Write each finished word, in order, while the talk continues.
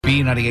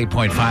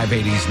B98.5,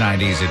 80s,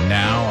 90s, and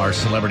now our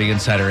celebrity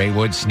insider A.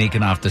 Wood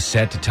sneaking off the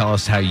set to tell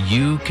us how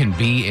you can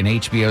be in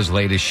HBO's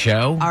latest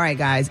show. All right,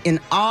 guys. In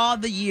all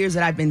the years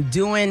that I've been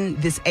doing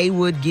this A.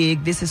 Wood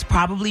gig, this is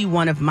probably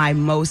one of my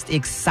most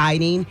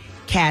exciting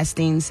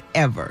castings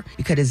ever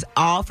because it's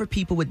all for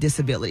people with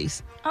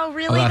disabilities. Oh,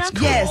 really? Oh, that's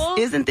cool. Yes,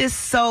 isn't this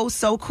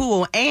so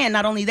cool? And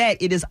not only that,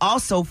 it is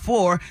also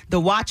for The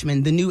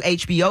Watchmen, the new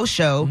HBO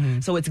show.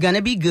 So it's going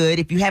to be good.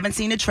 If you haven't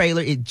seen the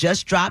trailer, it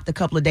just dropped a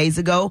couple of days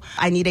ago.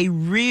 I need a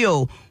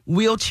real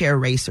wheelchair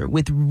racer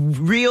with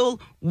real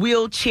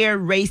wheelchair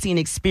racing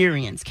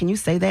experience. Can you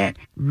say that?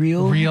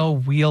 Real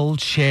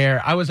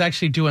wheelchair. I was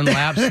actually doing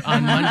laps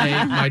on Monday.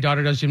 My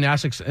daughter does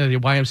gymnastics at the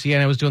YMCA,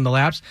 and I was doing the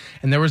laps,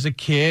 and there was a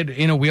kid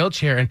in a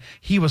wheelchair, and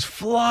he was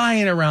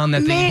flying around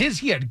that thing.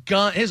 He had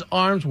gun. His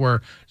arms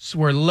were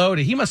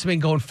loaded. He must have been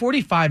going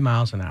 45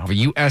 miles an hour. Well,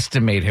 you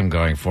estimate him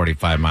going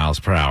 45 miles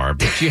per hour,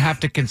 but you have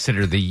to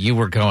consider that you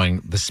were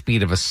going the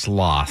speed of a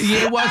sloth.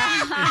 Yeah,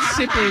 it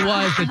simply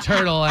was the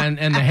turtle and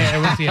the hare.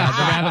 It was the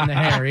rabbit and the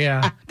hare,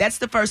 yeah. That's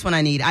the first one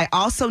I need. I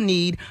also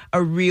need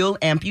a real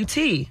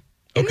amputee.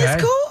 Isn't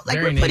this cool? Like,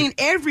 Very we're putting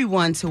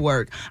everyone to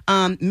work.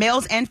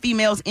 Males and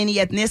females, any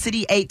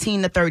ethnicity,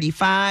 18 to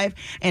 35.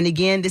 And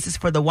again, this is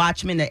for The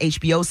Watchmen, the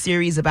HBO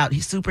series about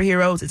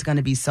superheroes. It's going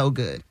to be so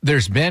good.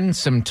 There's been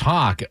some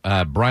talk.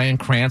 Bryan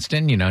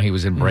Cranston, he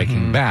was in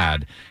Breaking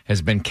Bad,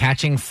 has been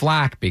catching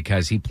flack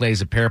because he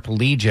plays a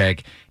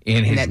paraplegic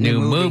in his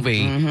new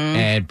movie.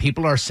 And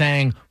people are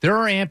saying there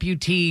are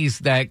amputees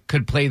that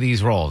could play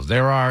these roles.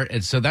 There are.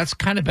 And so that's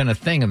kind of been a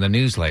thing in the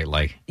news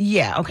lately.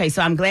 Yeah, okay,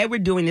 so I'm glad we're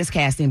doing this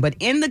casting. But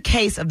in the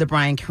case of the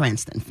Bryan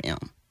Cranston film,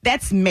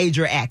 that's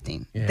major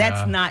acting. Yeah.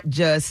 That's not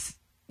just,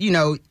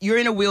 you're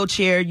in a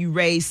wheelchair, you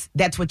race,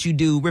 that's what you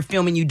do. We're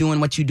filming you doing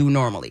what you do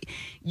normally.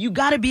 You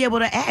got to be able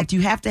to act.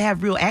 You have to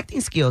have real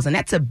acting skills, and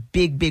that's a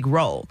big, big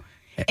role.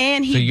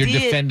 And so you're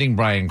defending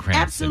Bryan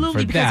Cranston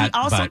absolutely for because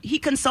that, he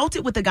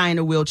consulted with the guy in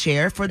a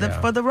wheelchair for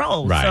the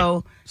role. Right.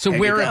 So there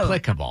where you go.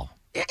 applicable.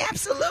 Yeah,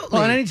 absolutely.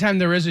 Well, and anytime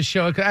there is a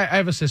show, I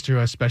have a sister who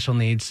has special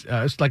needs.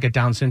 It's like a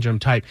Down syndrome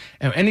type.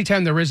 And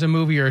anytime there is a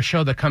movie or a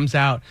show that comes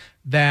out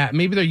that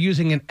maybe they're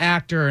using an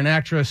actor or an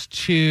actress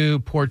to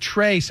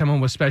portray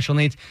someone with special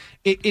needs,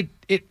 it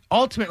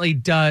ultimately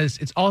does.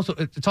 It's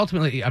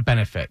ultimately a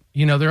benefit.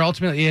 There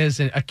ultimately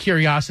is a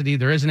curiosity.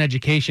 There is an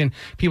education.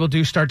 People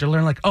do start to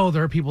learn, like, oh,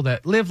 there are people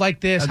that live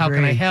like this. How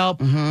can I help?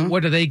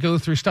 What do they go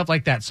through? Stuff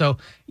like that. So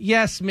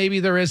yes, maybe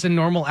there is a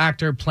normal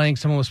actor playing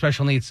someone with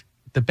special needs.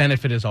 The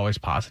benefit is always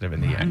positive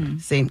in the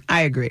end. See,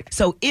 I agree.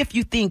 So if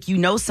you think you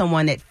know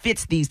someone that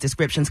fits these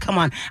descriptions, come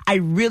on. I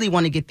really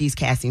want to get these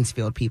castings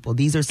filled, people.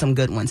 These are some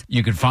good ones.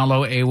 You can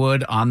follow A.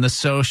 Wood on the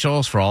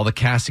socials for all the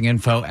casting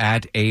info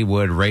at A.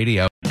 Wood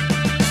Radio.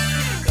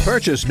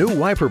 Purchase new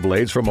wiper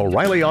blades from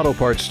O'Reilly Auto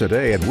Parts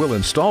today and we'll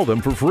install them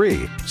for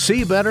free.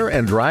 See better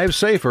and drive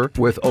safer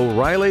with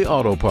O'Reilly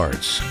Auto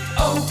Parts.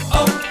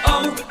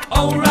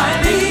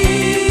 O'Reilly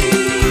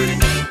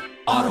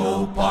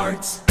Auto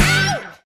Parts.